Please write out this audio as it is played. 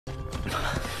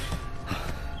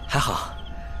还好，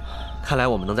看来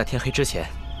我们能在天黑之前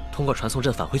通过传送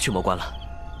阵返回驱魔关了。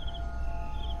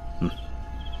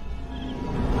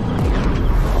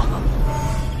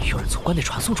有人从关内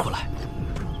传送出来，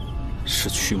是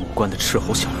驱魔关的斥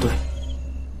候小队。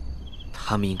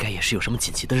他们应该也是有什么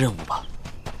紧急的任务吧？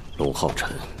龙浩辰，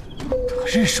他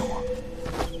认识我。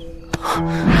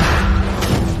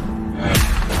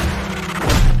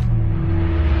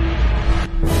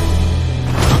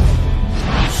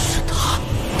是他。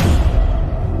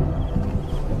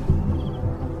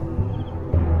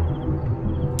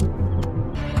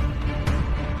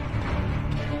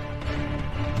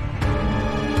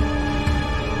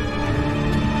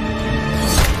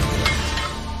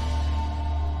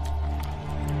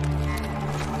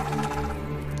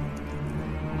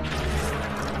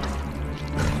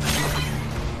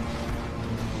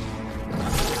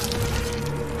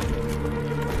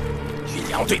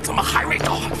队怎么还没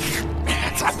到？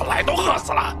咱本来都饿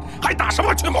死了，还打什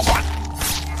么驱魔关？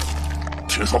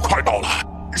听说快到了，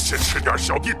先吃点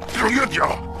小弟顶一顶。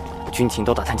军情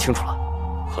都打探清楚了，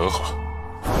很好。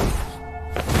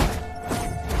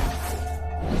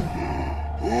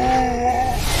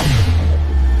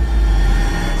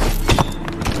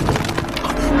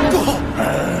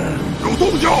有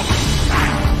动静！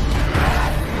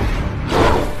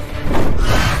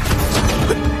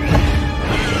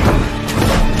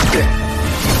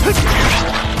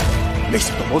没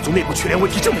想到魔族内部缺粮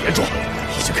问题这么严重，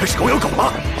已经开始狗咬狗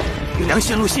了。运粮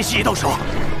线路信息一到手，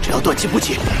只要断其补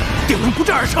给，定能不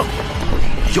战而胜。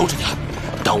悠着点，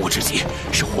当务之急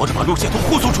是活着把路线图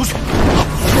护送出去。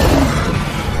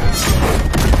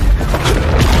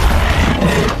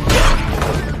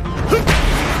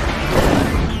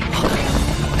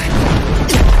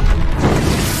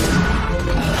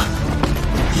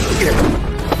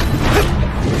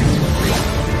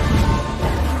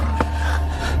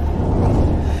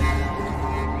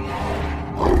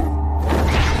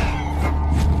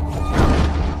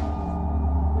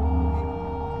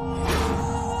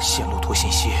线路图信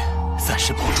息暂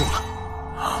时保住了。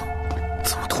啊，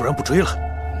怎么突然不追了？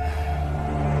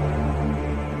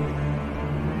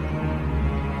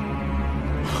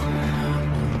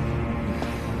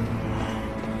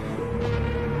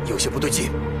有些不对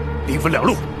劲，兵分两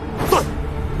路，断！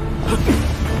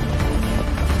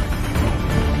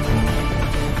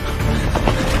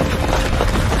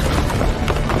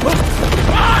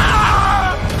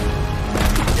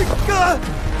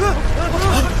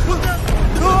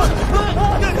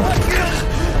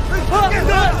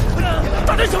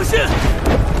大家小心！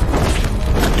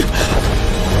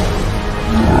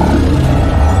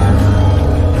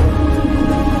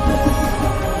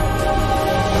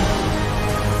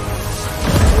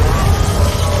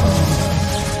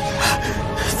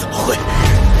怎么会？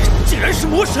竟然是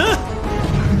魔神！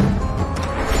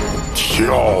跳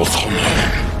蚤们，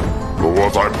落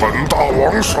在本大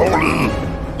王手里，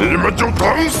你们就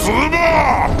等死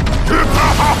吧！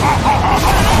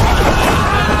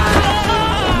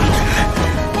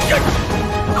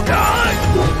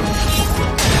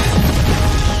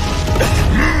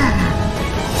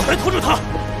快拖住他！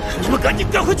你们赶紧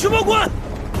赶回驱魔关！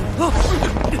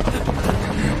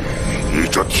你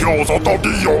这跳蚤到底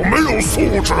有没有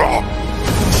素质啊？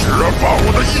居然把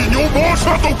我的一牛魔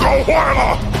车都搞坏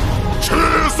了，气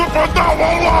死本大王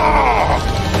了！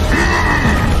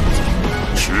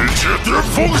去接巅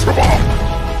峰是吧？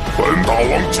本大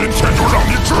王今天就让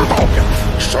你知道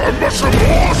什么是魔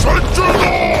神之怒！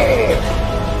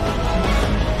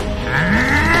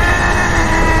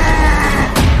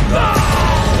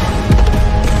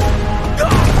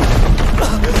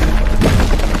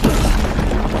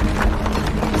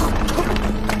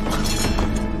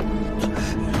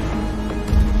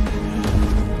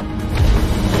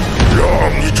让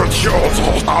你这跳蚤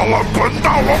打烂本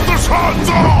大王的扇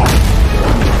子！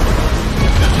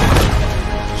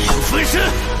分身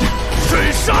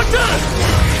水沙阵！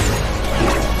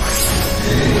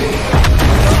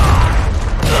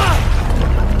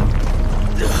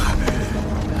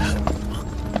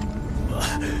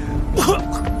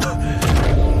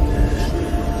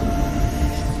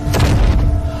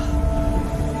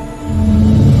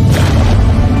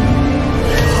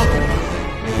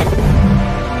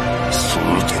死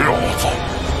跳蚤，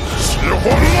喜欢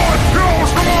乱跳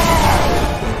是吗？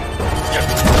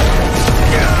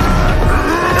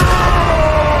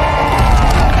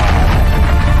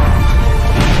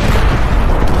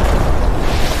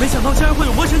没想到竟然会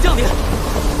有魔神降临！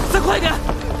再快点，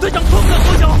队长痛感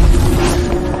缩小。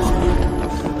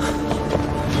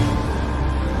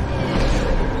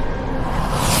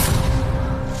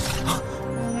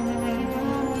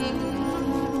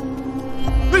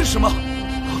为什么？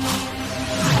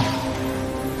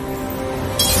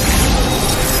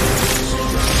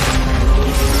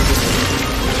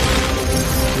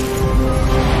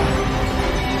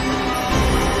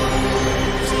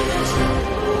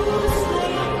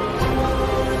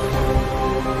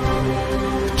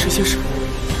这些是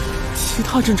其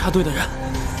他侦察队的人。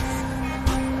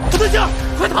不对劲儿，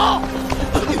快逃！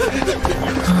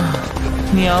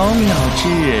渺渺之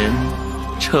人，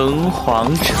诚惶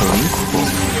诚恐，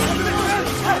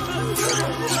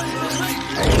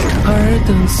尔等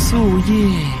夙夜，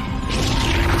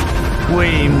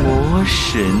为魔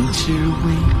神之威。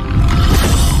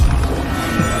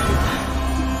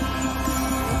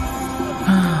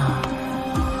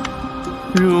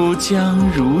如将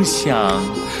如响，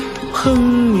烹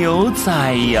牛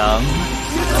宰羊，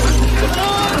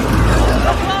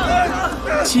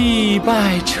祭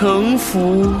拜成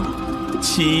福，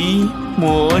其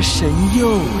魔神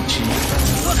佑之。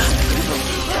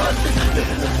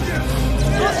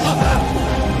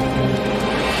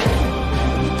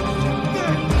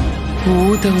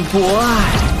吾等博爱，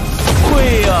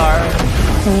惠尔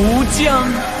无疆。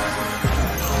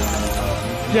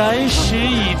然时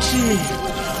已至，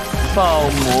报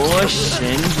魔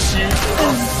神之恩。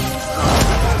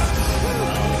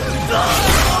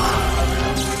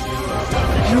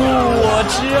入我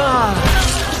之爱，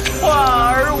化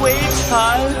而为禅，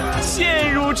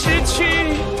陷入之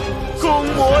躯，供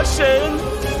魔神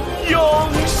永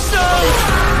生。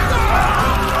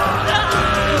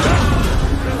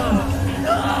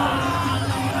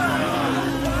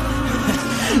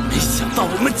没想到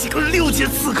我们几个6阶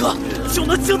刺客就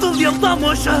能惊动2大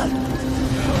魔神。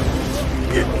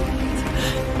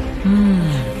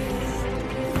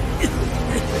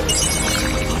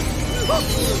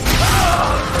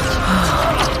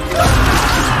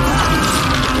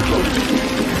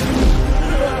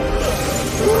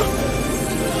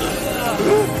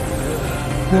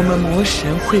我们魔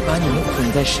神会把你们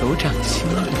捆在手掌心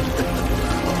里。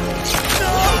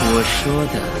我说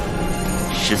的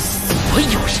是所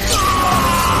有人。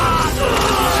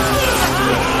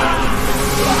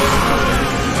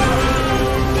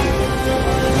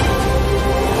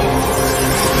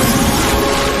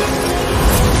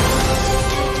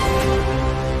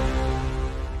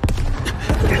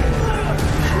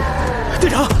队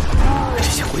长，这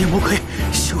些火焰魔魁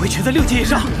修为全在6阶以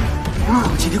上，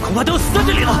今天恐怕都要死在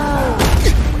这里了。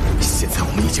现在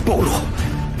我们已经暴露，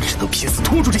只能拼死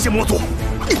拖住这些魔族。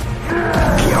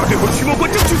第二队为驱魔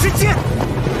官争取时间。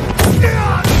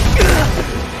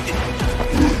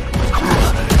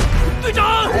队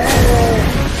长！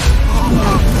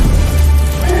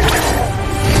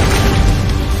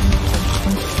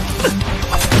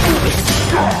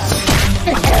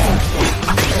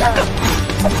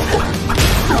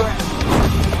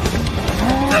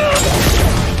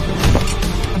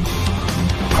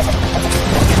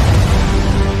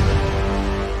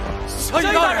参议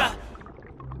大人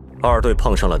，2队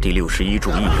碰上了第61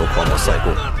柱异牛狂魔赛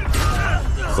贡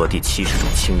和第70柱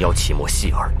青妖奇魔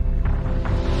希尔，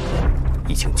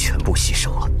已经全部牺牲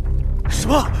了。什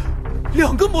么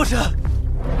？2个魔神？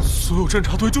所有侦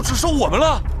察队就只剩我们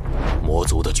了？魔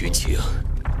族的军情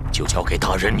就交给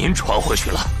大人您传回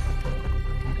去了。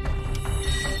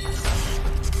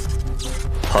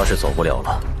他是走不了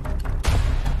了，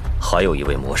还有一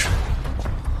位魔神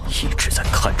一直在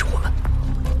看着我们。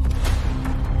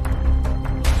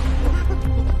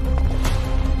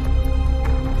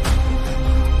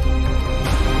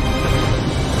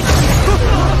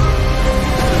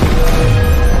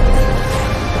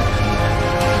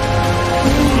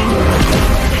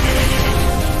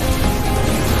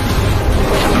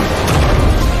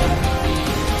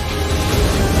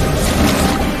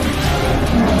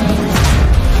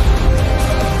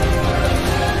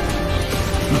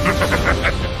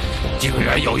竟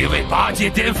然有一位8阶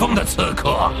巅峰的刺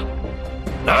客！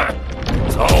来，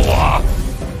走啊！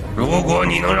如果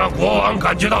你能让国王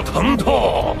感觉到疼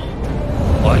痛，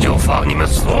我就放你们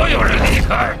所有人离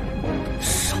开。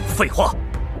少废话！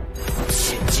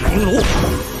千机灵炉，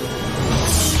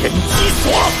千机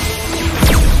锁！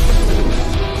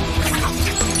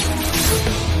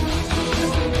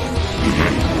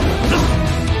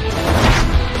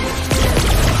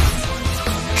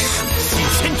瞬息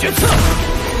千决策！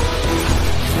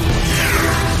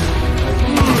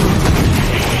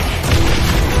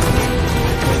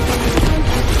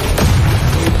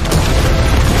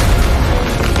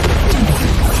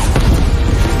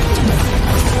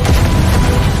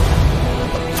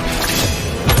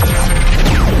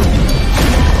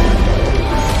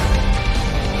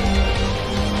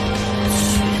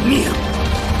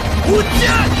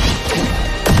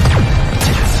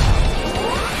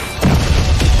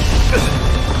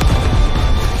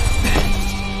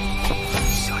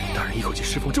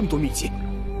秘籍，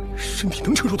身体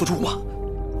能承受得住吗？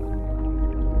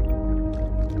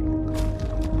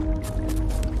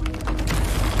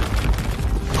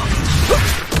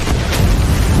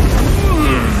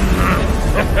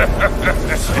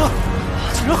死了，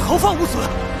竟然毫发无损！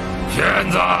骗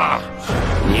子，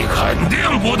你肯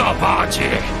定不到8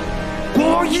阶，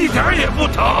国王一点也不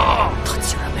疼。他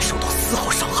竟然没受到丝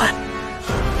毫伤害，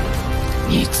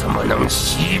你怎么能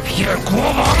欺骗国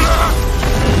王呢？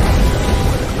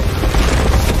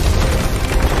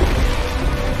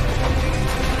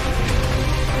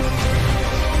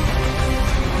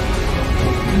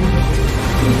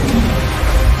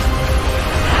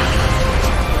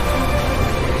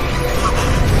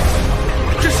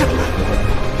这是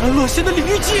安乐仙的领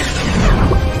域技。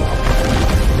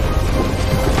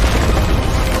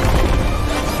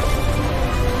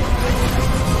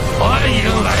欢迎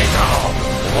来到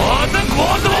我的国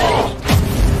度，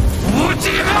无尽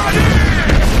恶日！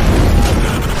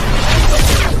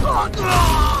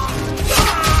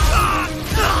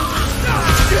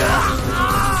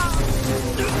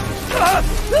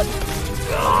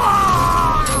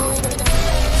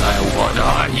在我的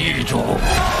暗域中，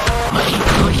每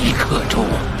隔1刻钟，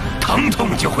疼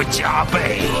痛就会加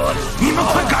倍。你们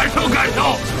快感受感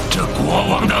受，这国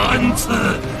王的恩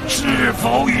赐是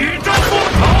否与众不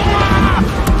同啊！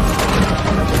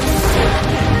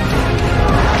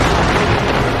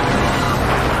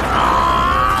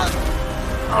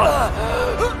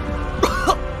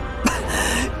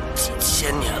几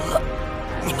千年了，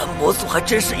你们魔族还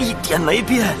真是一点没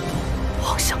变，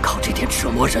妄想靠这点折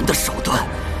磨人的手段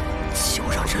就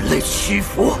让人类屈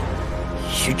服，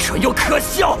愚蠢又可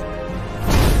笑。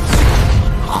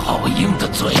好硬的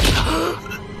嘴呀！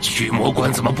驱魔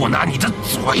官怎么不拿你的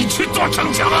嘴去做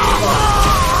城墙啊？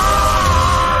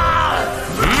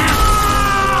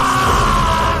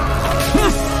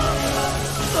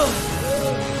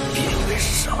别以为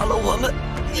杀了我们，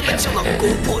你们就能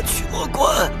攻破驱魔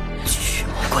关。驱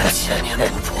魔关千年不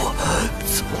破，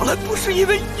从来不是因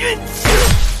为运气。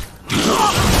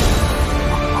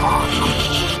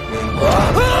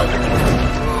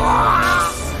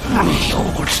幼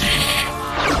稚！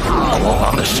国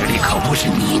王的实力可不是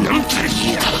你能质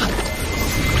疑的。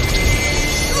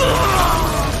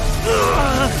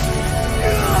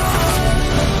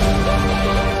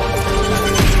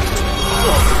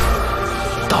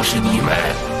倒是你们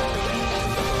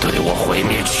对我毁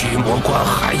灭驱魔关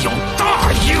还有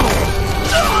大用。